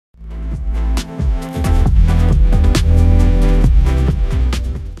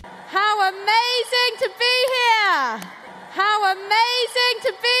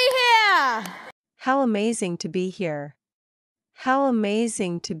How amazing to be here. How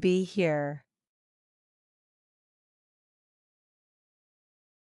amazing to be here.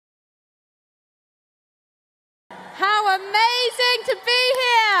 How amazing to be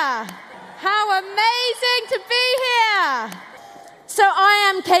here! How amazing to be here! So I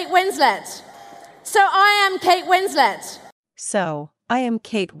am Kate Winslet. So I am Kate Winslet. So, I am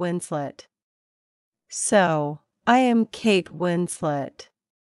Kate Winslet. So, I am Kate Winslet.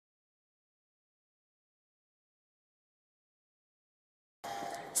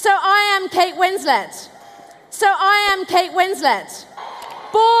 So I am Kate Winslet. So I am Kate Winslet.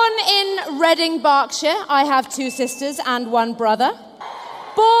 Born in Reading, Berkshire, I have 2 sisters and 1 brother.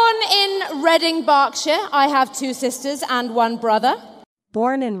 Born in Reading, Berkshire, I have 2 sisters and 1 brother.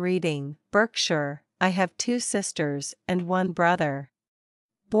 Born in Reading, Berkshire, I have 2 sisters and 1 brother.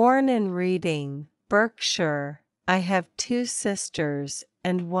 Born in Reading, Berkshire, I have 2 sisters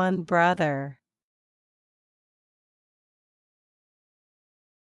and 1 brother.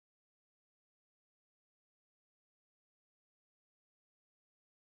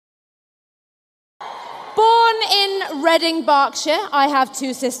 Born in Reading, Berkshire, I have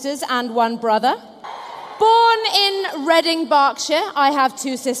 2 sisters and 1 brother. Born in Reading, Berkshire, I have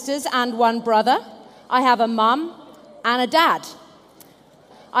 2 sisters and 1 brother. I have a mum and a dad.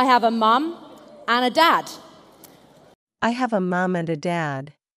 I have a mum and a dad. I have a mum and a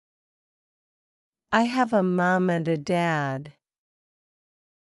dad. I have a mum and a dad.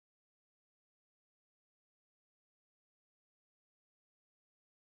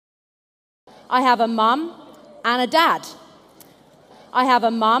 I have a mum and a dad. I have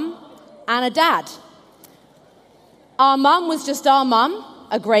a mum and a dad. Our mum was just our mum,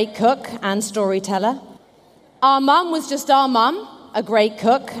 a great cook and storyteller. Our mum was just our mum, a great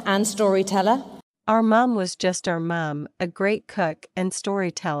cook and storyteller. Our mum was just our mum, a great cook and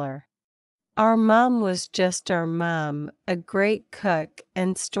storyteller. Our mum was just our mum, a great cook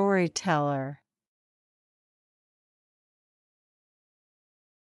and storyteller.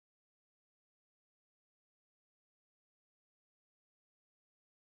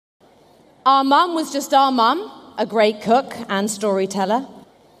 Our mum was just our mum, a great cook and storyteller.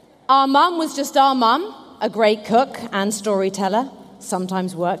 Our mum was just our mum, a great cook and storyteller.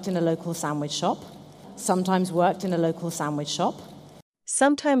 Sometimes worked in a local sandwich shop. Sometimes worked in a local sandwich shop.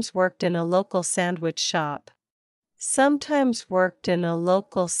 Sometimes worked in a local sandwich shop. Sometimes worked in a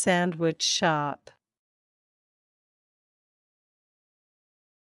local sandwich shop.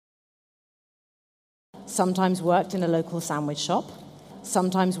 Sometimes worked in a local sandwich shop.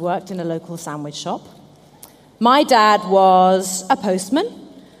 Sometimes worked in a local sandwich shop. My dad was a postman,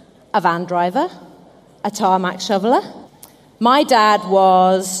 a van driver, a tarmac shoveler. My dad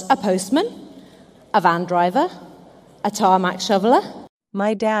was a postman, a van driver, a tarmac shoveler.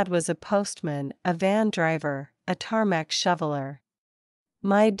 My dad was a postman, a van driver, a tarmac shoveler.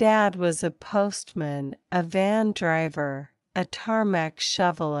 My dad was a postman, a van driver, a tarmac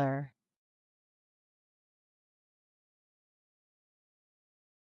shoveler.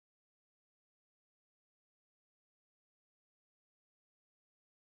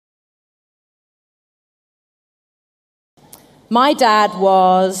 My dad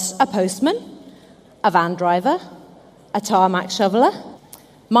was a postman, a van driver, a tarmac shoveler.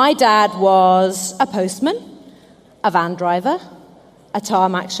 My dad was a postman, a van driver, a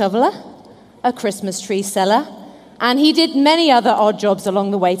tarmac shoveler, a Christmas tree seller, and he did many other odd jobs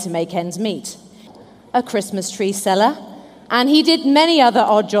along the way to make ends meet. A Christmas tree seller, and he did many other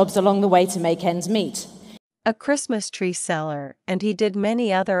odd jobs along the way to make ends meet. A Christmas tree seller, and he did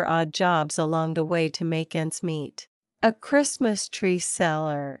many other odd jobs along the way to make ends meet. A Christmas tree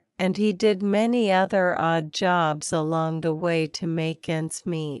seller, and he did many other odd jobs along the way to make ends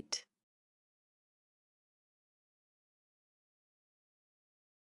meet.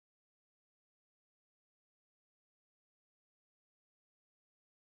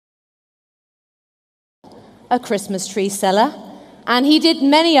 A Christmas tree seller, and he did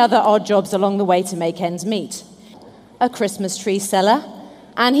many other odd jobs along the way to make ends meet. A Christmas tree seller,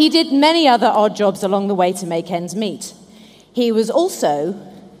 and he did many other odd jobs along the way to make ends meet. He was also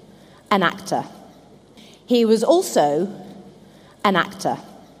an actor. He was also an actor.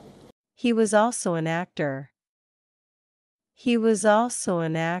 He was also an actor. He was also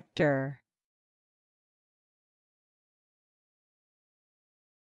an actor.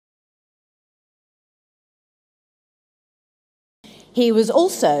 He was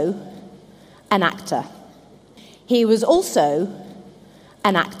also an actor. He was also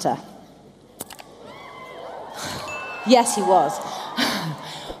an actor. Yes, he was.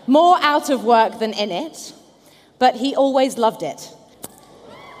 More out of work than in it, but he always loved it.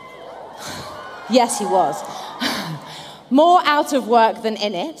 Yes, he was. More out of work than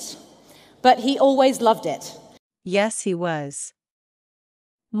in it, but he always loved it. Yes, he was.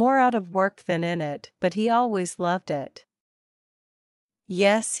 More out of work than in it, but he always loved it.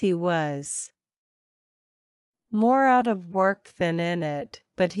 Yes, he was. More out of work than in it,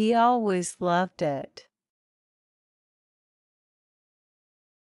 but he always loved it.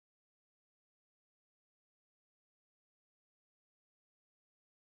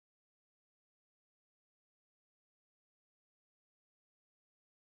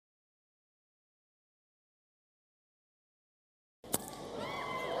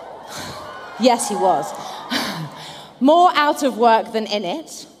 Yes, he was. More out of work than in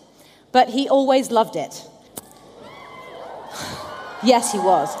it, but he always loved it. Yes, he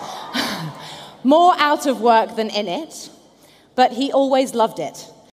was. More out of work than in it, but he always loved it.